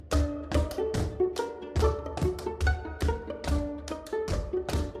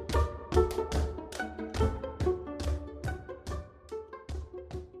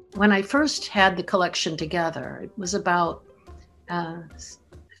when I first had the collection together, it was about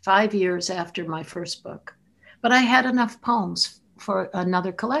 5 years after my first book, but I had enough poems for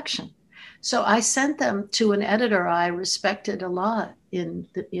another collection. So I sent them to an editor I respected a lot in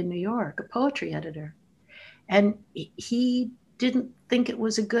New York, a poetry editor. And he didn't think it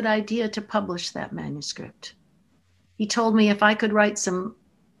was a good idea to publish that manuscript. He told me if I could write some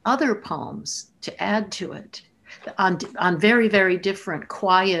other poems to add to it on very, very different,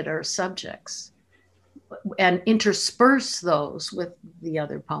 quieter subjects, and intersperse those with the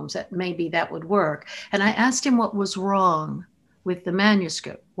other poems, that maybe that would work. And I asked him what was wrong with the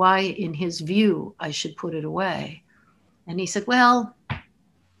manuscript, why, in his view, I should put it away. And he said, well,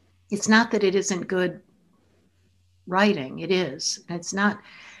 it's not that it isn't good writing. It is. It's not,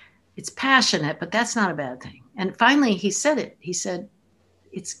 it's passionate, but that's not a bad thing. And finally, he said it. He said,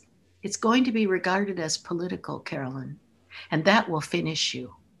 it's going to be regarded as political, Carolyn, and that will finish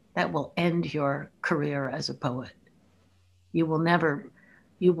you. That will end your career as a poet. You will never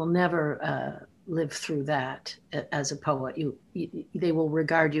live through that as a poet. They will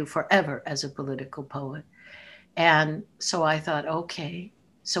regard you forever as a political poet. And so I thought, okay,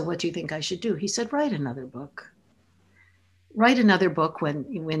 so what do you think I should do? He said, write another book. Write another book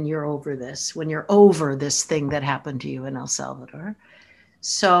when you're over this, when you're over this thing that happened to you in El Salvador.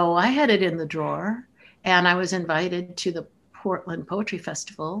 So I had it in the drawer, and I was invited to the Portland Poetry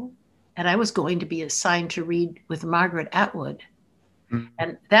Festival, and I was going to be assigned to read with Margaret Atwood. Mm-hmm.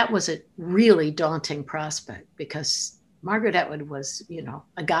 And that was a really daunting prospect, because Margaret Atwood was,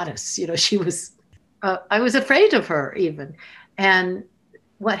 a goddess. She was, I was afraid of her even. And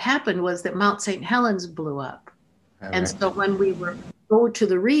what happened was that Mount St. Helens blew up. And so when we were go to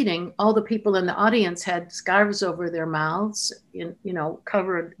the reading, all the people in the audience had scarves over their mouths,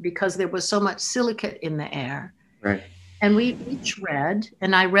 covered, because there was so much silicate in the air. Right. And we each read,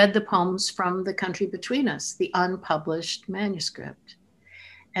 and I read the poems from The Country Between Us, the unpublished manuscript.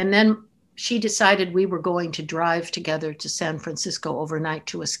 And then she decided we were going to drive together to San Francisco overnight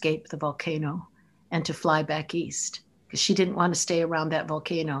to escape the volcano and to fly back east, because she didn't want to stay around that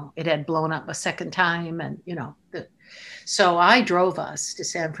volcano. It had blown up a second time, and so I drove us to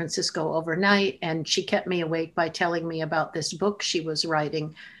San Francisco overnight, and she kept me awake by telling me about this book she was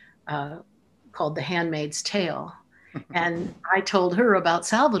writing called The Handmaid's Tale. And I told her about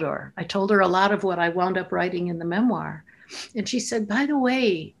Salvador. I told her a lot of what I wound up writing in the memoir. And she said, by the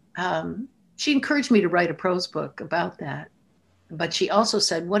way, she encouraged me to write a prose book about that. But she also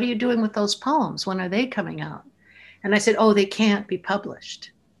said, what are you doing with those poems? When are they coming out? And I said, oh, they can't be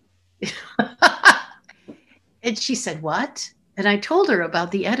published. And she said, what? And I told her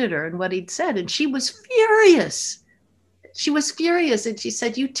about the editor and what he'd said. And she was furious. She was furious. And she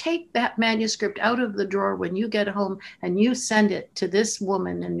said, you take that manuscript out of the drawer when you get home and you send it to this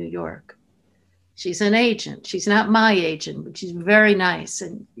woman in New York. She's an agent. She's not my agent, but she's very nice.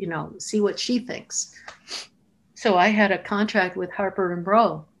 And, see what she thinks. So I had a contract with Harper and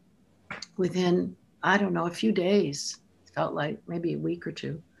Row within, I don't know, a few days. It felt like maybe a week or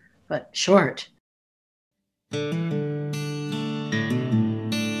two, but short.